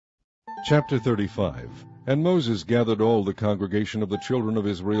Chapter 35. And Moses gathered all the congregation of the children of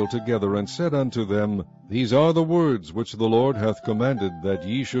Israel together, and said unto them, These are the words which the Lord hath commanded, that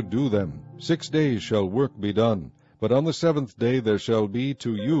ye should do them. 6 days shall work be done, but on the 7th day there shall be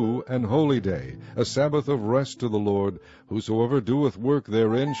to you an holy day, a Sabbath of rest to the Lord. Whosoever doeth work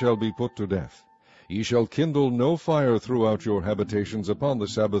therein shall be put to death. Ye shall kindle no fire throughout your habitations upon the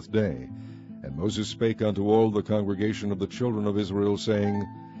Sabbath day. And Moses spake unto all the congregation of the children of Israel, saying,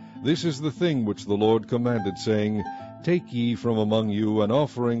 This is the thing which the Lord commanded, saying, Take ye from among you an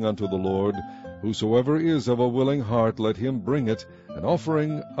offering unto the Lord. Whosoever is of a willing heart, let him bring it, an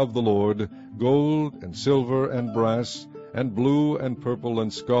offering of the Lord, gold, and silver, and brass, and blue, and purple,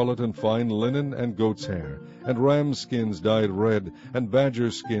 and scarlet, and fine linen, and goat's hair, and ram skins dyed red, and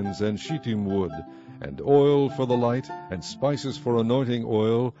badger skins, and shittim wood, and oil for the light, and spices for anointing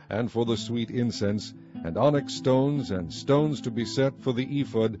oil, and for the sweet incense, and onyx stones, and stones to be set for the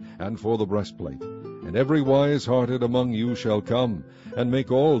ephod, and for the breastplate. And every wise-hearted among you shall come, and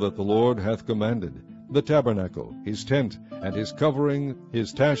make all that the Lord hath commanded, the tabernacle, his tent, and his covering,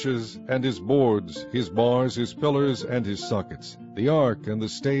 his taches, and his boards, his bars, his pillars, and his sockets, the ark, and the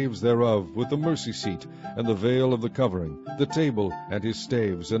staves thereof, with the mercy seat, and the veil of the covering, the table, and his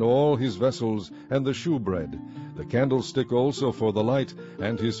staves, and all his vessels, and the shewbread, the candlestick also for the light,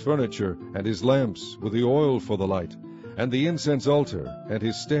 and his furniture, and his lamps, with the oil for the light, and the incense altar, and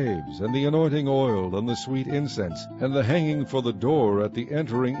his staves, and the anointing oil, and the sweet incense, and the hanging for the door at the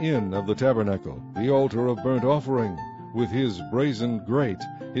entering in of the tabernacle, the altar of burnt offering, with his brazen grate,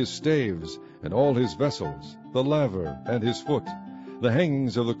 his staves, and all his vessels, the laver, and his foot, the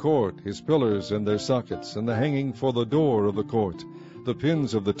hangings of the court, his pillars and their sockets, and the hanging for the door of the court, the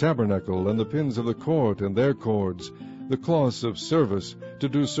pins of the tabernacle, and the pins of the court, and their cords, the cloths of service, to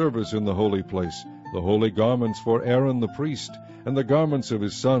do service in the holy place, the holy garments for Aaron the priest, and the garments of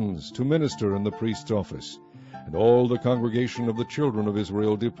his sons, to minister in the priest's office. And all the congregation of the children of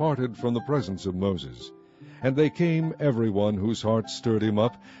Israel departed from the presence of Moses. And they came, every one whose heart stirred him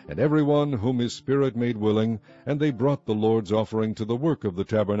up, and every one whom his spirit made willing, and they brought the Lord's offering to the work of the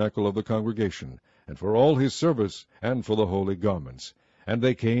tabernacle of the congregation, and for all his service, and for the holy garments. And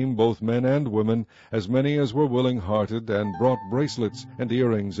they came, both men and women, as many as were willing-hearted, and brought bracelets, and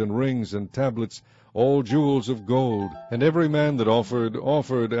earrings, and rings, and tablets, all jewels of gold. And every man that offered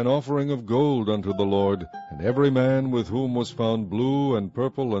an offering of gold unto the Lord. And every man with whom was found blue, and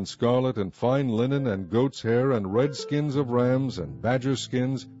purple, and scarlet, and fine linen, and goat's hair, and red skins of rams, and badger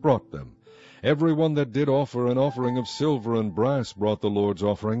skins, brought them. Every one that did offer an offering of silver and brass brought the Lord's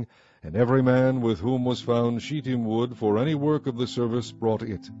offering. And every man with whom was found shittim wood for any work of the service brought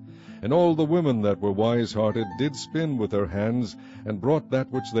it. And all the women that were wise-hearted did spin with their hands, and brought that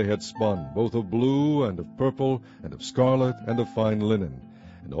which they had spun, both of blue, and of purple, and of scarlet, and of fine linen.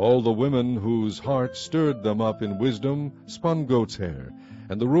 And all the women whose heart stirred them up in wisdom spun goat's hair.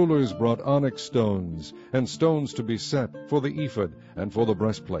 And the rulers brought onyx stones, and stones to be set for the ephod, and for the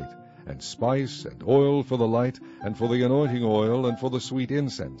breastplate, and spice, and oil for the light, and for the anointing oil, and for the sweet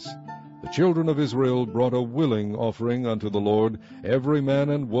incense. The children of Israel brought a willing offering unto the Lord, every man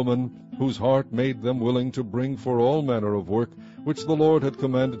and woman, whose heart made them willing to bring for all manner of work, which the Lord had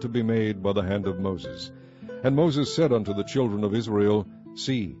commanded to be made by the hand of Moses. And Moses said unto the children of Israel,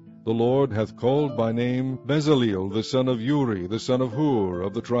 See, the Lord hath called by name Bezaleel the son of Uri, the son of Hur,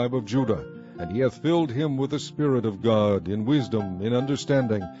 of the tribe of Judah, and he hath filled him with the Spirit of God, in wisdom, in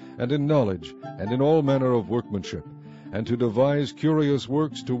understanding, and in knowledge, and in all manner of workmanship, and to devise curious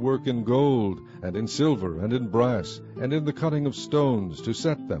works, to work in gold, and in silver, and in brass, and in the cutting of stones, to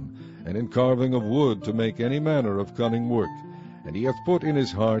set them, and in carving of wood, to make any manner of cunning work. And he hath put in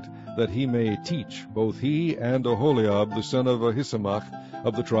his heart that he may teach, both he and Oholiab the son of Ahisamach,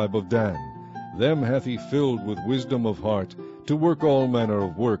 of the tribe of Dan. Them hath he filled with wisdom of heart, to work all manner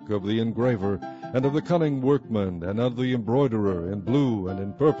of work of the engraver, and of the cunning workman, and of the embroiderer, in blue, and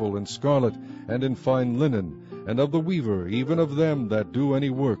in purple, and scarlet, and in fine linen, and of the weaver, even of them that do any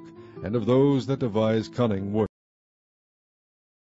work, and of those that devise cunning work.